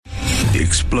The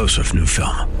explosive new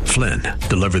film, Flynn,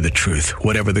 deliver the truth,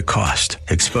 whatever the cost,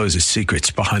 exposes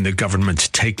secrets behind the government's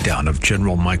takedown of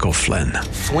General Michael Flynn.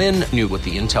 Flynn knew what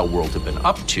the intel world had been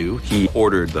up to. He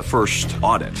ordered the first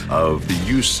audit of the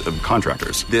use of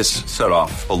contractors. This set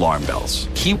off alarm bells.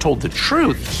 He told the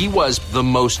truth. He was the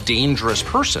most dangerous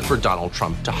person for Donald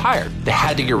Trump to hire. They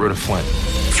had to get rid of Flynn.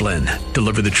 Flynn,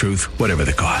 deliver the truth, whatever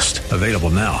the cost. Available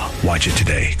now. Watch it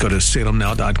today. Go to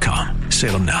salemnow.com.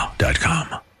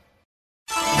 salemnow.com.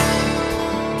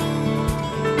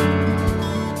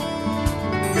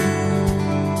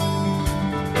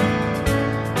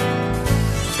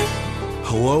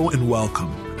 Hello and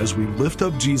welcome as we lift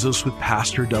up Jesus with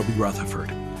Pastor W.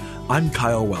 Rutherford. I'm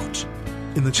Kyle Welch.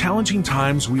 In the challenging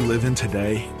times we live in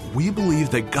today, we believe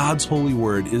that God's holy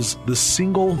word is the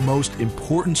single most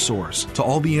important source to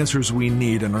all the answers we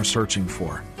need and are searching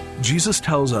for. Jesus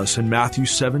tells us in Matthew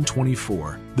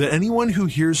 7:24 that anyone who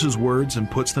hears his words and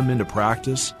puts them into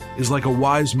practice is like a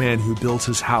wise man who builds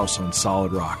his house on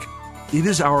solid rock. It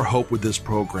is our hope with this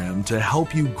program to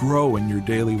help you grow in your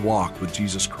daily walk with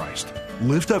Jesus Christ.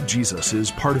 Lift Up Jesus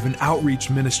is part of an outreach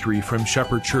ministry from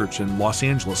Shepherd Church in Los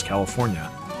Angeles,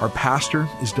 California. Our pastor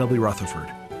is W. Rutherford,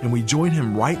 and we join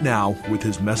him right now with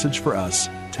his message for us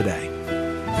today.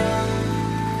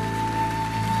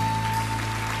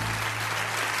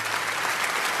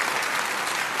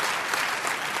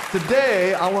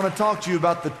 Today, I want to talk to you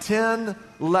about the 10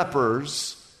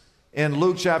 lepers in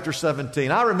Luke chapter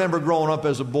 17. I remember growing up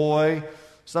as a boy.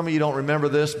 Some of you don't remember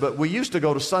this, but we used to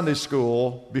go to Sunday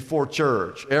school before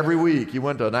church. Every week, you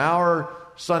went to an hour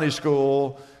Sunday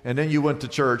school, and then you went to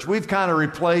church. We've kind of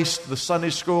replaced the Sunday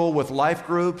school with life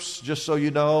groups, just so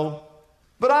you know.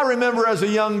 But I remember as a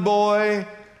young boy,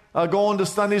 going to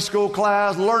Sunday school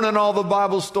class, learning all the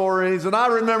Bible stories. And I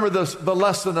remember the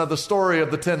lesson of the story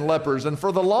of the 10 lepers. And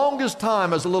for the longest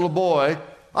time as a little boy,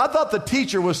 I thought the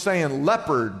teacher was saying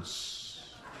leopards.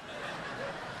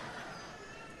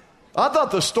 I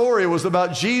thought the story was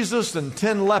about Jesus and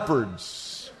 10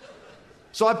 leopards.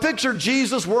 So I pictured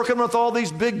Jesus working with all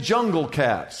these big jungle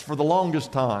cats for the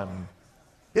longest time.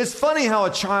 It's funny how a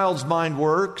child's mind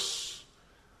works,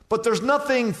 but there's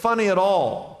nothing funny at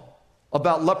all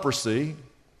about leprosy.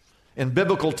 In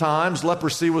biblical times,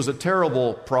 leprosy was a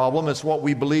terrible problem. It's what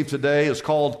we believe today is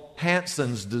called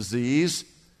Hansen's disease.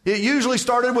 It usually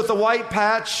started with a white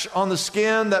patch on the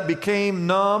skin that became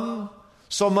numb,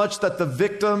 so much that the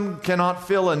victim cannot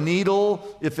feel a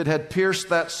needle if it had pierced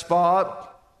that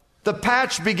spot. The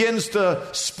patch begins to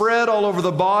spread all over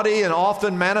the body and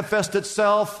often manifest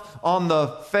itself on the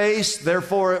face.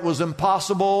 Therefore, it was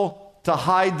impossible to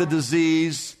hide the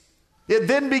disease. It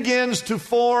then begins to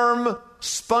form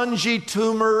spongy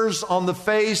tumors on the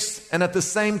face and at the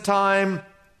same time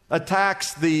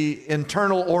attacks the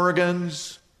internal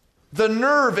organs. The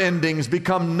nerve endings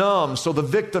become numb, so the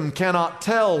victim cannot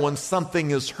tell when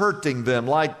something is hurting them,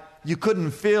 like you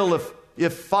couldn't feel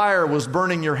if fire was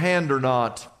burning your hand or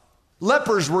not.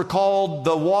 Lepers were called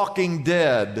the walking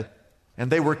dead, and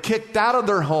they were kicked out of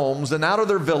their homes and out of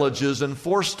their villages and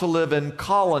forced to live in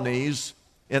colonies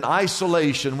in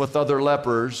isolation with other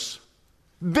lepers.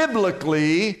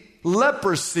 Biblically,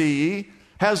 leprosy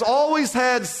has always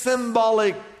had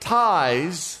symbolic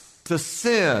ties to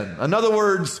sin. In other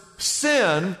words,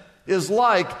 sin is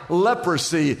like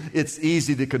leprosy. It's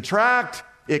easy to contract,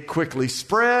 it quickly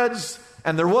spreads,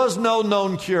 and there was no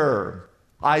known cure.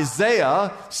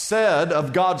 Isaiah said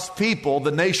of God's people,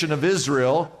 the nation of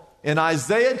Israel, in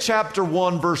Isaiah chapter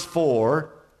 1, verse 4,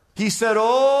 he said,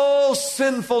 "O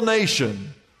sinful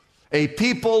nation, a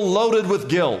people loaded with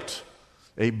guilt,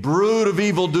 a brood of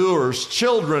evildoers,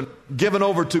 children given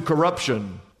over to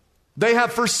corruption. They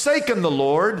have forsaken the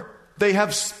Lord, they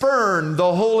have spurned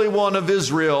the Holy One of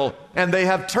Israel, and they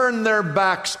have turned their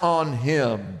backs on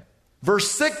him."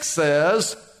 Verse 6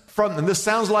 says, and this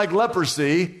sounds like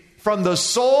leprosy, "From the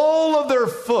sole of their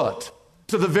foot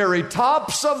to the very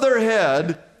tops of their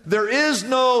head, there is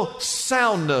no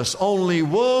soundness, only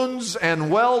wounds and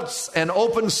welts and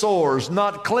open sores,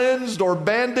 not cleansed or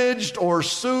bandaged or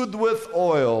soothed with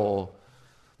oil."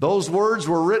 Those words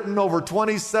were written over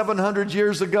 2,700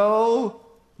 years ago,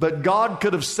 but God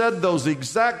could have said those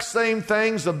exact same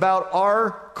things about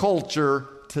our culture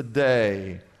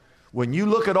today. When you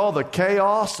look at all the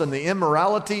chaos and the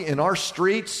immorality in our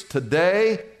streets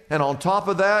today, and on top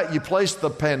of that, you place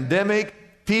the pandemic,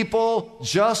 people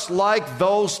just like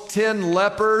those 10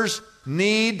 lepers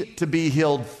need to be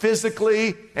healed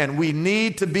physically, and we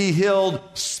need to be healed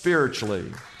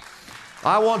spiritually.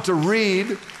 I want to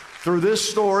read through this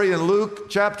story in Luke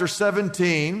chapter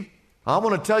 17. I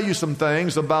want to tell you some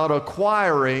things about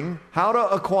how to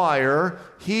acquire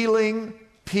healing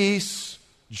peace,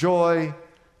 joy,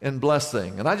 and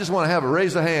blessing. And I just want to have a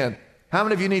raise of hand. How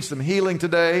many of you need some healing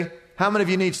today? How many of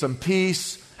you need some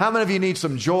peace? How many of you need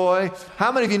some joy?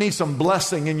 How many of you need some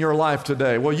blessing in your life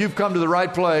today? Well, you've come to the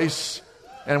right place,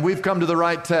 and we've come to the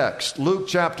right text. Luke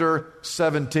chapter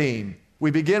 17. We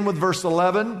begin with verse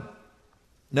 11.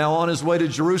 Now on his way to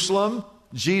Jerusalem,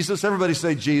 Jesus, everybody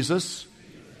say Jesus.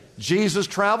 Jesus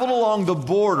traveled along the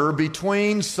border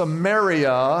between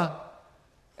Samaria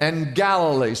and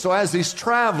Galilee. So as he's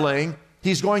traveling,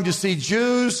 he's going to see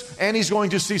Jews and he's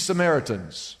going to see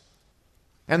Samaritans.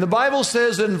 And the Bible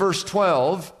says in verse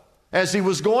 12, as he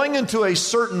was going into a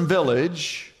certain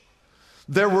village,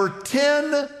 there were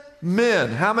 10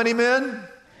 men. How many men?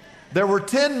 There were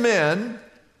 10 men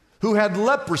who had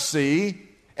leprosy,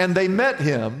 and they met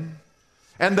him,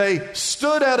 and they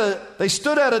stood at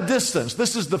a distance.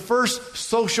 This is the first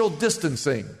social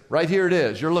distancing. Right here it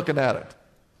is. You're looking at it.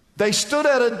 They stood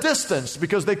at a distance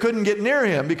because they couldn't get near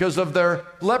him because of their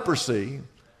leprosy.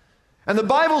 And the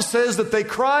Bible says that they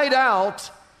cried out.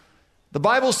 The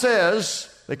Bible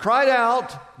says they cried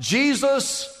out,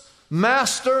 Jesus,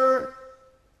 Master,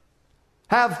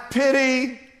 have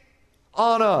pity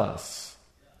on us.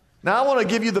 Now I want to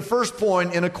give you the first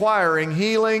point in acquiring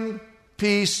healing,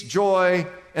 peace, joy,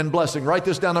 and blessing. Write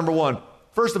this down, number one.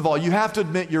 First of all, you have to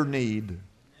admit your need.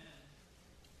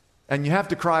 And you have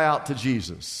to cry out to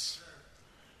Jesus.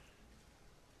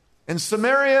 In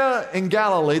Samaria and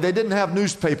Galilee, they didn't have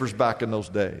newspapers back in those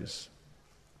days.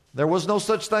 There was no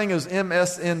such thing as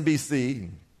MSNBC.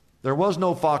 There was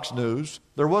no Fox News.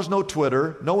 There was no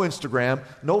Twitter, no Instagram,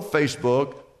 no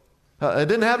Facebook. It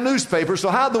didn't have newspapers, so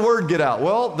how'd the word get out?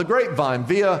 Well, the grapevine,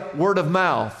 via word of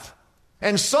mouth.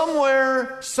 And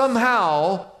somewhere,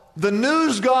 somehow, the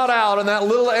news got out in that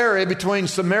little area between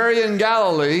Samaria and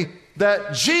Galilee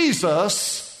that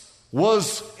Jesus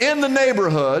was in the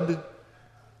neighborhood,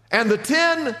 and the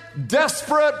 10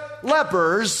 desperate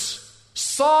lepers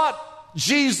sought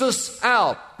Jesus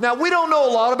out. Now, we don't know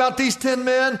a lot about these 10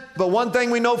 men, but one thing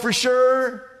we know for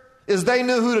sure is they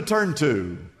knew who to turn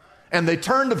to. And they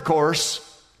turned, of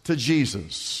course, to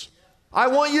Jesus. I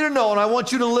want you to know, and I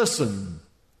want you to listen.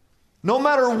 No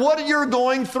matter what you're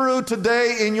going through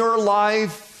today in your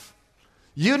life,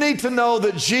 you need to know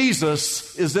that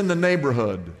Jesus is in the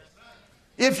neighborhood.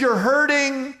 If you're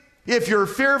hurting, if you're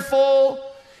fearful,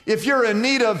 if you're in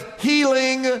need of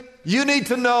healing, you need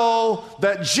to know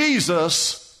that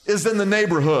Jesus is in the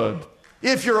neighborhood.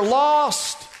 If you're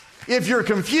lost, if you're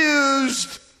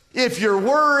confused, if you're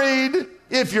worried,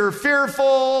 if you're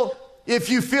fearful, if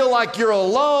you feel like you're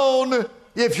alone,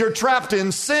 if you're trapped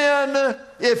in sin,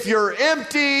 if you're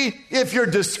empty, if you're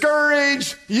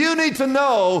discouraged, you need to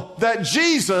know that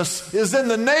Jesus is in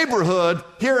the neighborhood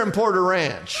here in Porter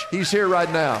Ranch. He's here right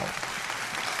now.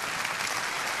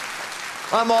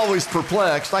 I'm always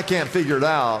perplexed. I can't figure it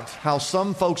out how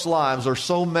some folks' lives are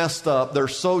so messed up, they're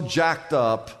so jacked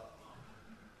up,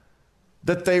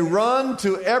 that they run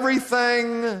to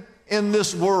everything in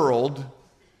this world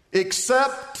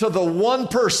except to the one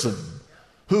person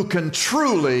who can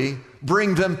truly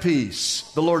bring them peace,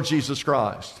 the Lord Jesus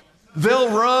Christ. They'll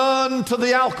run to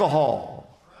the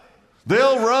alcohol.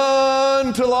 They'll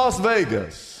run to Las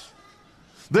Vegas.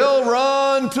 They'll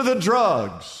run to the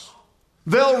drugs.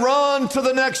 They'll run to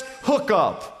the next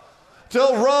hookup.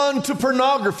 They'll run to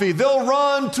pornography. They'll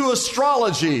run to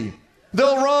astrology.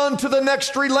 They'll run to the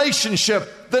next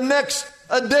relationship, the next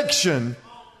addiction.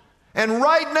 And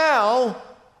right now,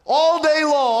 all day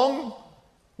long,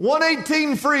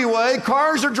 118 freeway,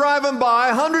 cars are driving by,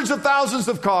 hundreds of thousands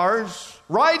of cars.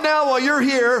 Right now, while you're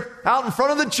here, out in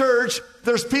front of the church,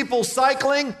 there's people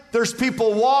cycling, there's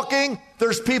people walking,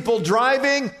 there's people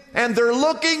driving, and they're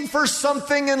looking for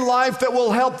something in life that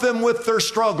will help them with their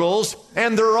struggles,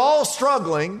 and they're all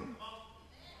struggling.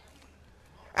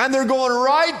 And they're going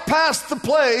right past the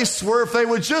place where if they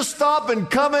would just stop and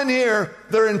come in here,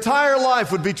 their entire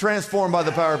life would be transformed by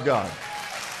the power of God.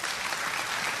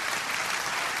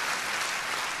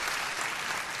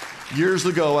 Years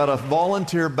ago at a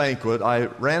volunteer banquet, I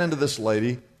ran into this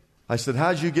lady. I said,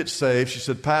 how'd you get saved? She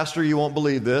said, Pastor, you won't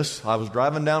believe this. I was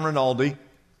driving down Rinaldi,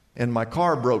 and my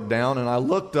car broke down, and I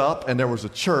looked up, and there was a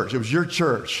church. It was your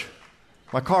church.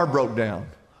 My car broke down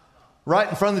right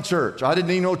in front of the church. I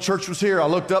didn't even know church was here. I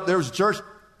looked up, there was a church.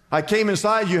 I came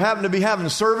inside. You happened to be having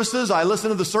services. I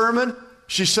listened to the sermon.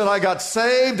 She said, I got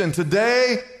saved, and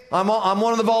today I'm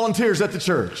one of the volunteers at the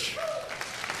church.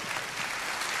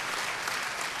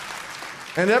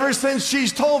 And ever since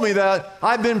she's told me that,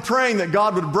 I've been praying that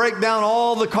God would break down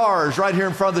all the cars right here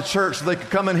in front of the church so they could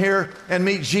come in here and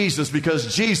meet Jesus,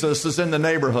 because Jesus is in the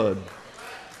neighborhood.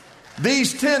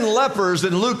 These 10 lepers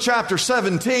in Luke chapter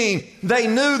 17, they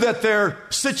knew that their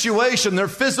situation, their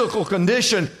physical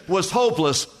condition was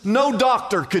hopeless. No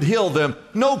doctor could heal them.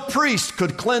 No priest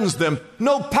could cleanse them.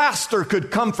 No pastor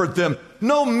could comfort them.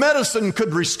 No medicine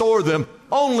could restore them.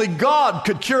 Only God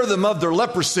could cure them of their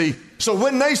leprosy. So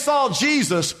when they saw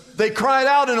Jesus, they cried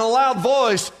out in a loud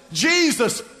voice,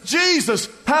 "Jesus, Jesus,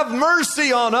 have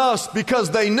mercy on us," because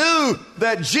they knew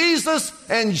that Jesus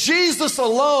and Jesus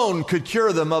alone could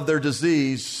cure them of their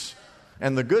disease.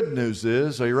 And the good news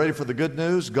is, are you ready for the good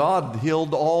news? God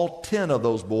healed all 10 of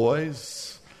those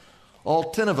boys.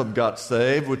 All 10 of them got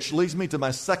saved, which leads me to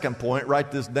my second point.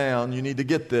 Write this down. You need to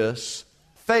get this.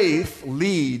 Faith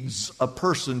leads a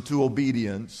person to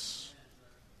obedience.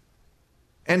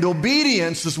 And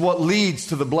obedience is what leads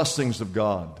to the blessings of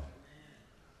God.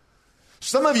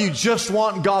 Some of you just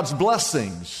want God's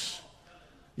blessings.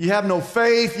 You have no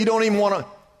faith. You don't even want to.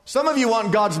 Some of you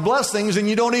want God's blessings and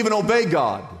you don't even obey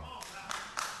God.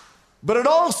 But it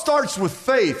all starts with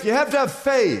faith. You have to have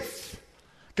faith.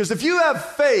 Because if you have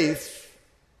faith,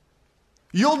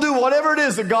 you'll do whatever it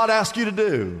is that God asks you to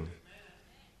do.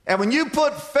 And when you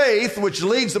put faith, which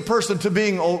leads the person to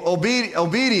being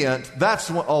obedient, that's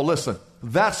when,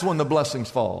 that's when the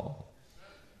blessings fall.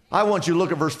 I want you to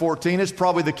look at verse 14. It's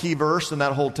probably the key verse in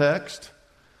that whole text.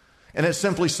 And it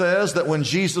simply says that when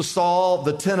Jesus saw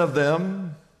the 10 of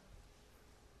them,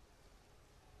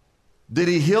 did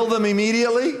he heal them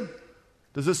immediately?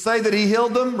 Does it say that he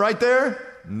healed them right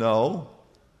there? No.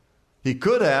 He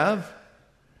could have.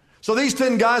 So these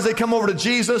 10 guys, they come over to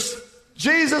Jesus.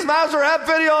 "Jesus, Master, have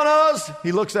pity on us."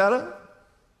 He looks at them.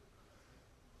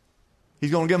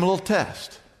 He's going to give them a little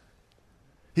test.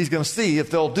 He's going to see if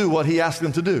they'll do what he asked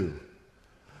them to do.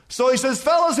 So he says,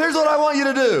 "Fellas, here's what I want you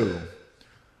to do.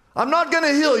 I'm not going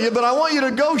to heal you, but I want you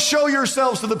to go show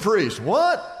yourselves to the priest."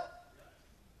 "What?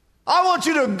 I want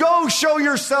you to go show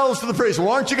yourselves to the priest." "Well,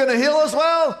 aren't you going to heal us?"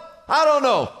 "Well, I don't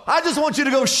know. I just want you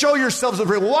to go show yourselves to the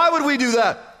priest." "Why would we do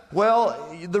that?"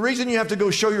 "Well, the reason you have to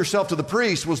go show yourself to the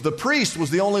priest was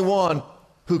the only one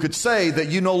who could say that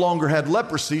you no longer had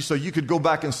leprosy, so you could go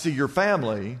back and see your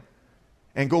family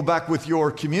and go back with your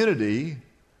community.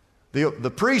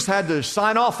 The priest had to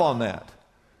sign off on that.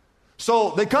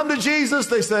 So they come to Jesus,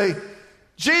 they say,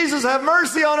 "Jesus, have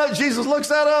mercy on us." Jesus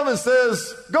looks at them and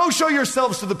says, "Go show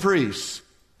yourselves to the priest."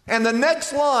 And the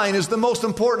next line is the most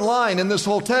important line in this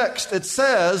whole text. It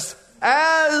says,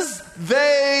 "As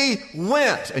they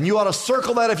went," and you ought to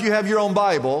circle that if you have your own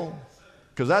Bible,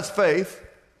 because that's faith.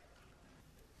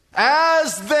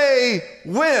 As they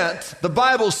went, the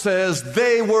Bible says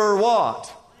they were what?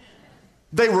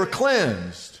 They were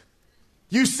cleansed.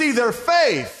 You see, their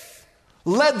faith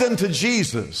led them to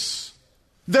Jesus.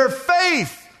 Their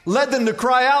faith led them to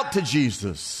cry out to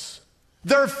Jesus.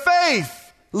 Their faith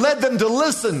led them to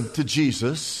listen to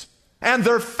Jesus. And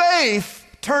their faith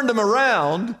turned them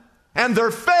around. And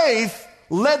their faith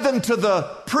led them to the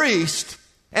priest.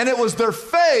 And it was their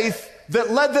faith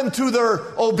that led them to their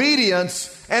obedience.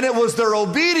 And it was their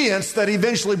obedience that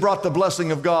eventually brought the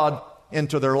blessing of God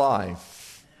into their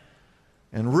life.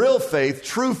 And real faith,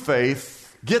 true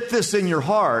faith, get this in your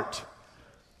heart,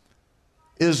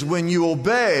 is when you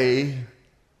obey,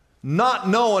 not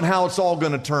knowing how it's all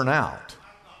going to turn out.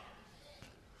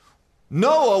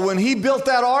 Noah, when he built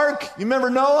that ark, you remember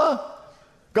Noah?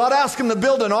 God asked him to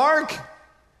build an ark.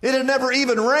 It had never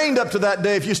even rained up to that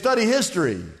day if you study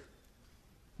history.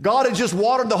 God had just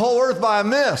watered the whole earth by a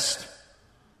mist.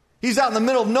 He's out in the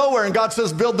middle of nowhere and God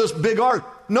says, "Build this big ark."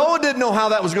 Noah didn't know how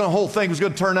that whole thing was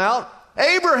going to turn out.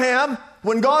 Abraham,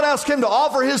 when God asked him to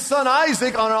offer his son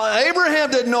Isaac,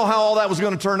 Abraham didn't know how all that was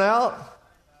going to turn out.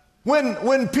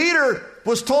 When Peter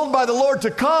was told by the Lord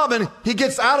to come and he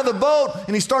gets out of the boat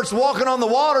and he starts walking on the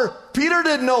water, Peter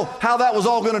didn't know how that was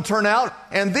all going to turn out.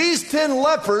 And these 10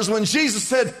 lepers, when Jesus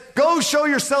said, "Go show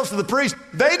yourselves to the priest,"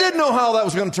 they didn't know how that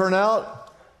was going to turn out.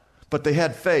 But they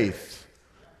had faith.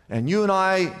 And you and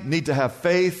I need to have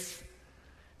faith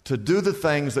to do the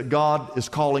things that God is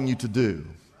calling you to do.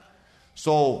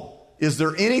 So, is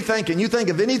there anything, can you think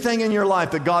of anything in your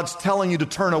life that God's telling you to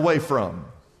turn away from?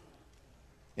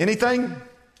 Anything?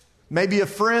 Maybe a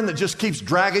friend that just keeps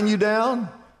dragging you down?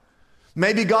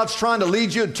 Maybe God's trying to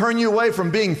lead you and turn you away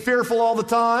from being fearful all the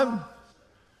time?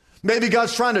 Maybe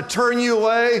God's trying to turn you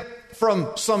away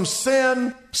from some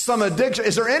sin, some addiction.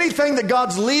 Is there anything that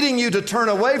God's leading you to turn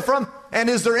away from? And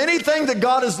is there anything that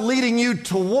God is leading you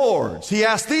towards? He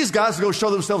asked these guys to go show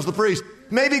themselves to the priest.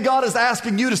 Maybe God is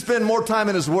asking you to spend more time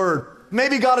in His Word.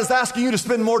 Maybe God is asking you to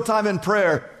spend more time in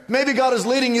prayer. Maybe God is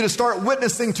leading you to start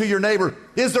witnessing to your neighbor.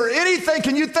 Is there anything,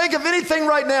 can you think of anything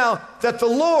right now that the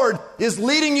Lord is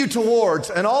leading you towards?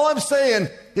 And all I'm saying,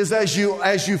 is as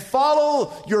you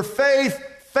follow your faith,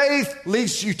 faith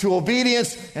leads you to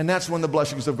obedience, and that's when the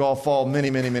blessings of God fall many,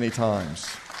 many, many times.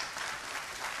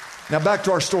 Now back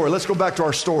to our story. Let's go back to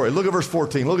our story. Look at verse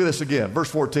 14. Look at this again. Verse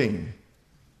 14.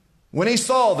 When he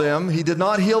saw them, he did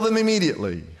not heal them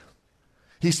immediately.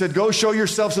 He said, go show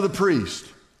yourselves to the priest.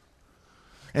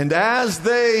 And as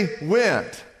they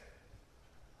went,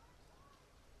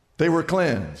 they were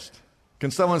cleansed. Can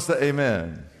someone say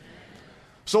amen?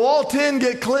 So all 10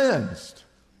 get cleansed.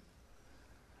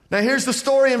 Now here's the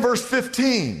story in verse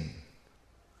 15.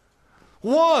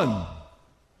 One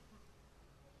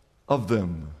of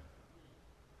them,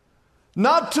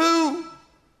 not two,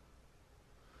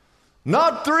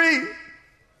 not three,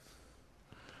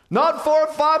 not 4,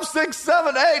 5, 6,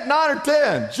 7, 8, 9, or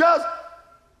 10, just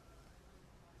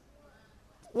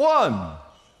one.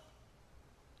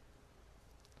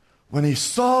 When he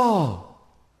saw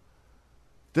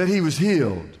that he was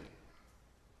healed,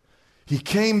 he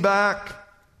came back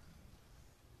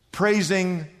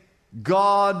praising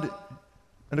God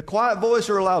in a quiet voice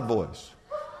or a loud voice.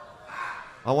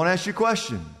 I want to ask you a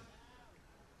question.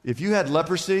 If you had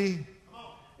leprosy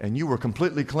and you were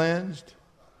completely cleansed,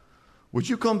 would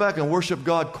you come back and worship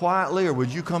God quietly, or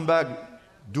would you come back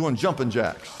doing jumping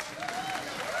jacks?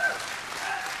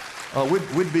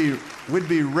 We'd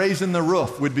be raising the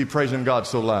roof. We'd be praising God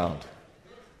so loud.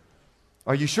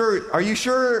 Are you sure? Are you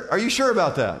sure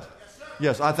about that?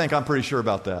 Yes, I think I'm pretty sure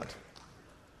about that.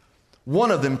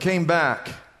 One of them came back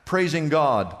praising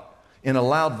God in a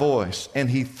loud voice, and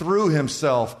he threw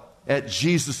himself at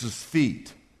Jesus'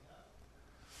 feet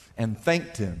and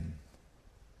thanked him.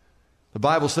 The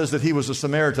Bible says that he was a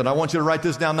Samaritan. I want you to write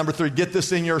this down. Number 3, get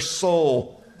this in your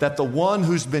soul, that the one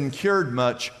who's been cured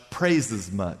much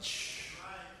praises much.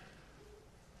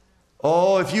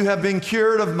 Oh, if you have been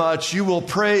cured of much, you will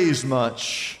praise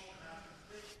much.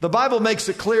 The Bible makes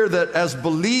it clear that as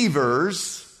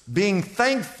believers, being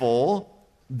thankful,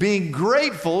 being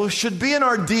grateful should be in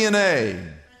our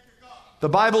DNA. The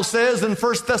Bible says in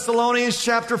 1 Thessalonians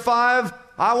chapter 5,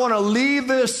 I want to leave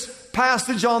this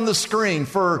passage on the screen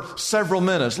for several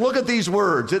minutes. Look at these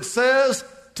words. It says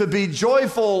to be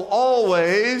joyful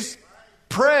always,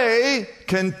 pray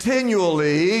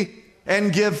continually,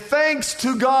 and give thanks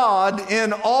to God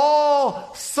in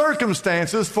all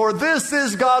circumstances, for this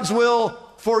is God's will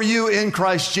for you in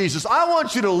Christ Jesus. I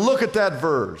want you to look at that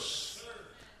verse.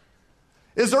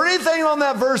 Is there anything on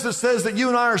that verse that says that you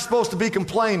and I are supposed to be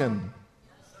complaining?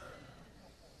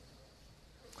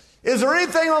 Is there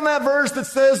anything on that verse that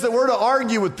says that we're to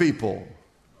argue with people,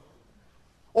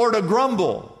 or to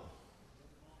grumble,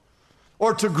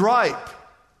 or to gripe?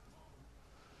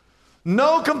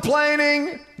 No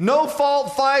complaining, no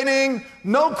fault finding,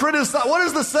 no criticism. What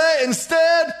does it say?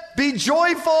 Instead, be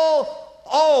joyful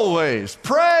always.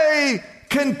 Pray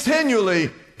continually.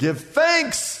 Give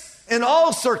thanks in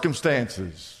all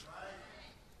circumstances.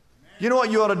 You know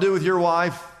what you ought to do with your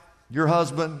wife, your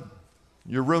husband,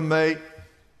 your roommate,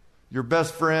 your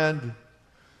best friend?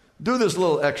 Do this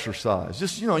little exercise.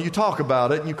 Just, you talk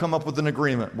about it and you come up with an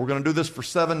agreement. We're going to do this for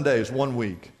 7 days, 1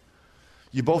 week.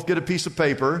 You both get a piece of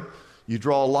paper. You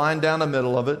draw a line down the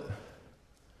middle of it.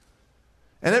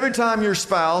 And every time your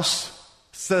spouse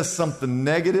says something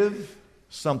negative,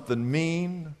 something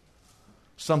mean,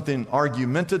 something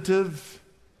argumentative,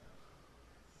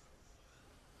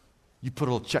 you put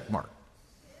a little check mark.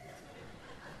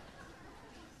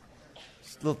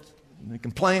 Just a little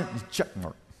complaint, check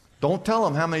mark. Don't tell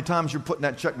them how many times you're putting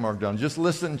that check mark down. Just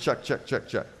listen, check, check, check,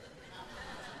 check.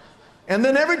 And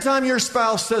then every time your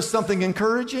spouse says something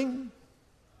encouraging,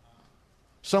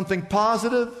 something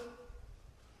positive,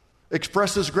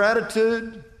 expresses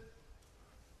gratitude,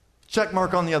 check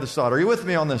mark on the other side. Are you with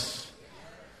me on this?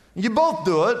 You both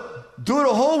do it. Do it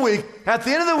a whole week. At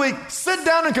the end of the week, sit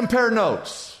down and compare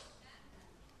notes.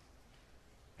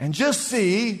 And just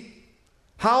see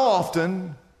how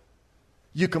often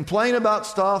you complain about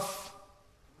stuff,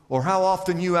 or how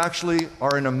often you actually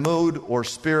are in a mood or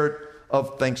spirit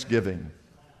of thanksgiving.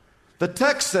 The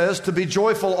text says to be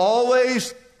joyful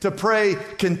always, to pray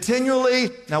continually.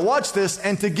 Now watch this.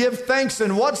 And to give thanks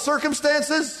in what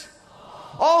circumstances?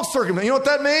 All circumstances. You know what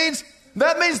that means?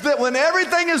 That means that when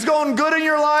everything is going good in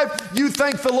your life, you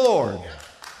thank the Lord.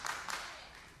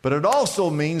 But it also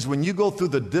means when you go through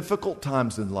the difficult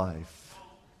times in life,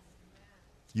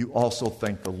 you also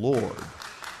thank the Lord.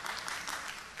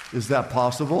 Is that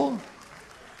possible?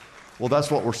 Well, that's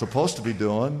what we're supposed to be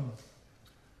doing.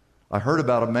 I heard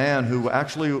about a man who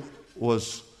actually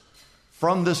was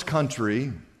from this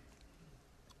country.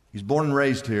 He's born and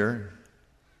raised here.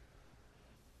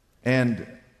 And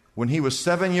when he was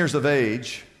 7 years of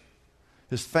age,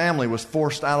 his family was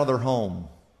forced out of their home,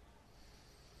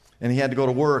 and he had to go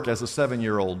to work as a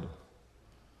 7-year-old.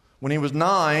 When he was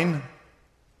 9,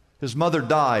 his mother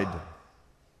died.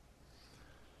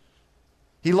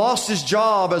 He lost his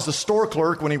job as a store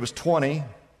clerk when he was 20.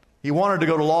 He wanted to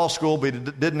go to law school, but he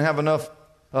didn't have enough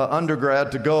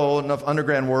undergrad to go, enough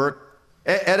undergrad work.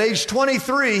 At age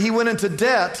 23, he went into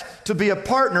debt to be a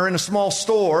partner in a small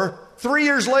store. 3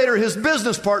 years later, his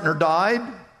business partner died.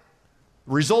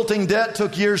 Resulting debt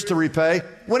took years to repay.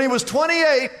 When he was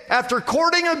 28, after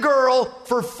courting a girl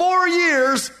for 4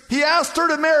 years, he asked her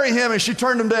to marry him and she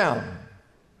turned him down.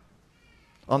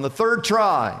 On the third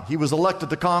try, he was elected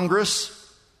to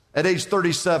Congress at age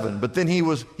 37, but then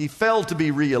he failed to be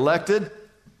reelected.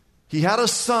 He had a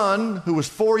son who was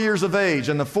 4 years of age,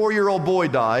 and the 4-year-old boy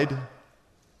died.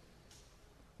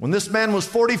 When this man was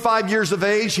 45 years of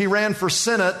age, he ran for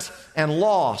Senate and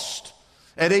lost.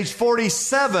 At age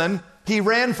 47, he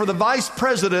ran for the vice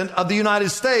president of the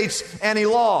United States, and he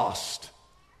lost.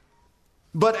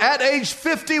 But at age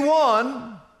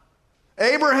 51,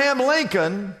 Abraham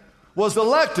Lincoln was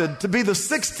elected to be the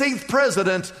 16th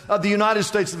president of the United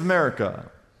States of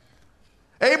America.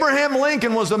 Abraham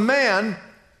Lincoln was a man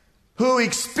who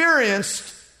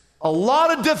experienced a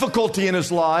lot of difficulty in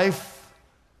his life.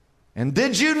 And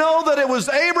did you know that it was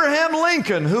Abraham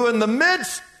Lincoln who, in the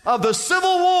midst of the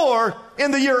Civil War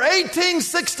in the year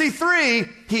 1863,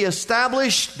 he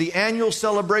established the annual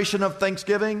celebration of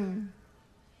Thanksgiving?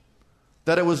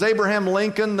 That it was Abraham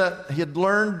Lincoln that he had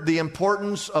learned the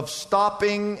importance of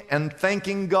stopping and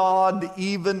thanking God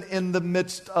even in the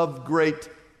midst of great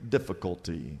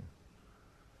difficulty.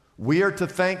 We are to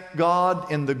thank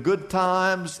God in the good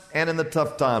times and in the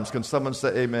tough times. Can someone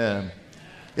say amen?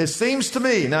 It seems to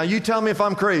me, now you tell me if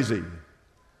I'm crazy,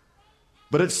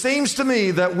 but it seems to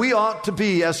me that we ought to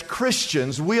be, as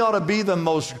Christians, we ought to be the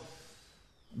most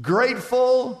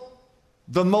grateful,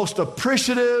 the most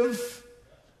appreciative,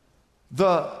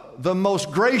 the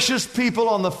most gracious people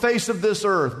on the face of this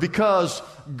earth, because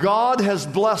God has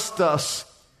blessed us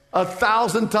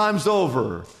 1,000 times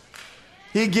over.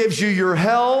 He gives you your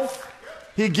health.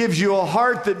 He gives you a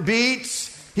heart that beats.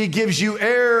 He gives you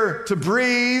air to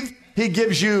breathe. He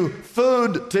gives you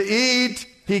food to eat.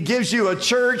 He gives you a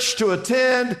church to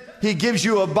attend. He gives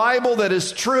you a Bible that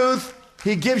is truth.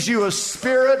 He gives you a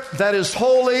spirit that is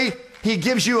holy. He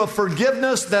gives you a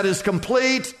forgiveness that is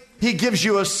complete. He gives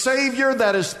you a Savior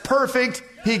that is perfect.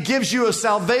 He gives you a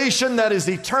salvation that is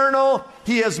eternal.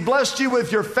 He has blessed you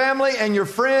with your family and your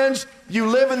friends. You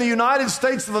live in the United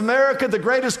States of America, the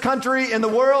greatest country in the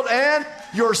world, and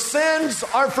your sins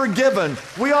are forgiven.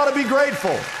 We ought to be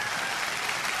grateful.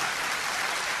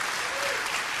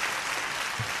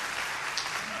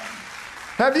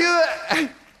 Have you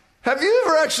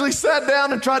ever actually sat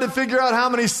down and tried to figure out how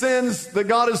many sins that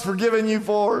God has forgiven you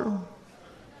for?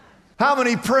 How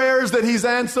many prayers that He's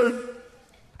answered?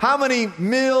 How many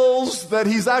meals that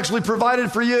He's actually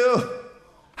provided for you?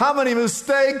 How many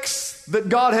mistakes that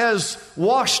God has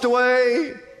washed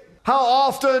away? How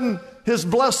often His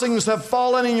blessings have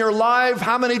fallen in your life?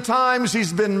 How many times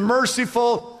He's been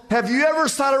merciful? Have you ever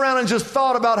sat around and just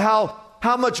thought about how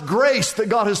much grace that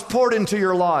God has poured into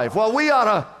your life? Well, we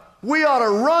ought to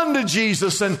run to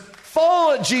Jesus and fall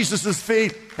at Jesus'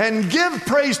 feet and give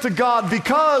praise to God,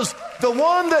 because the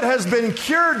one that has been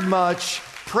cured much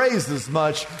praises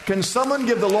much. Can someone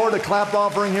give the Lord a clap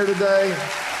offering here today?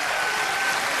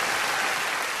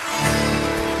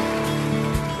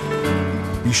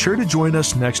 Be sure to join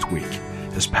us next week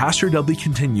as Pastor Dudley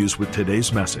continues with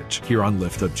today's message here on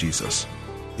Lift Up Jesus.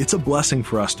 It's a blessing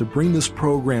for us to bring this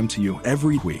program to you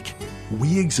every week.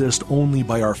 We exist only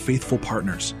by our faithful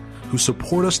partners who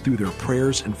support us through their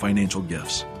prayers and financial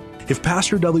gifts. If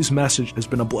Pastor Dudley's message has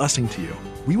been a blessing to you,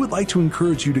 we would like to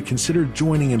encourage you to consider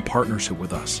joining in partnership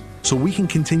with us so we can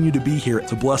continue to be here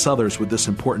to bless others with this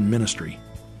important ministry.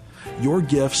 Your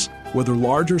gifts, whether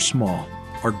large or small,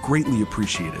 are greatly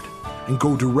appreciated and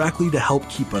go directly to help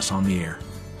keep us on the air.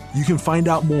 You can find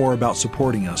out more about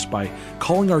supporting us by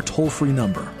calling our toll-free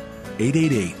number,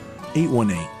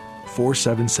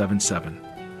 888-818-4777.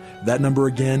 That number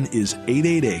again is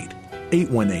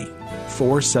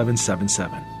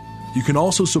 888-818-4777. You can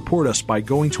also support us by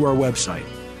going to our website,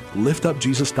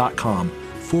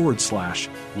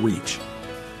 liftupjesus.com/reach.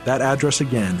 That address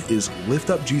again is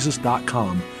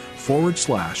liftupjesus.com/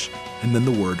 and then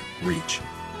the word reach.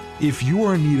 If you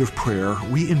are in need of prayer,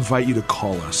 we invite you to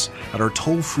call us at our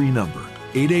toll-free number,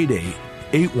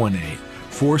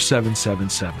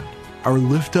 888-818-4777. Our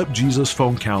Lift Up Jesus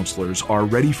phone counselors are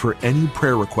ready for any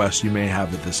prayer requests you may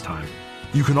have at this time.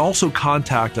 You can also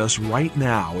contact us right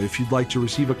now if you'd like to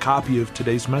receive a copy of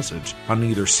today's message on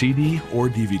either CD or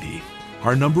DVD.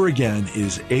 Our number again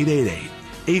is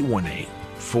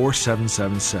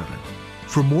 888-818-4777.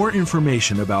 For more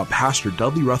information about Pastor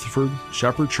Dudley Rutherford,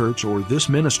 Shepherd Church, or this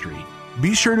ministry,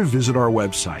 be sure to visit our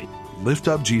website,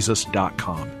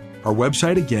 liftupjesus.com. Our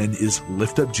website again is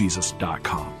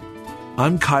liftupjesus.com.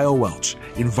 I'm Kyle Welch,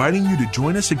 inviting you to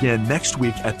join us again next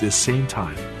week at this same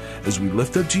time as we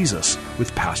lift up Jesus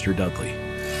with Pastor Dudley.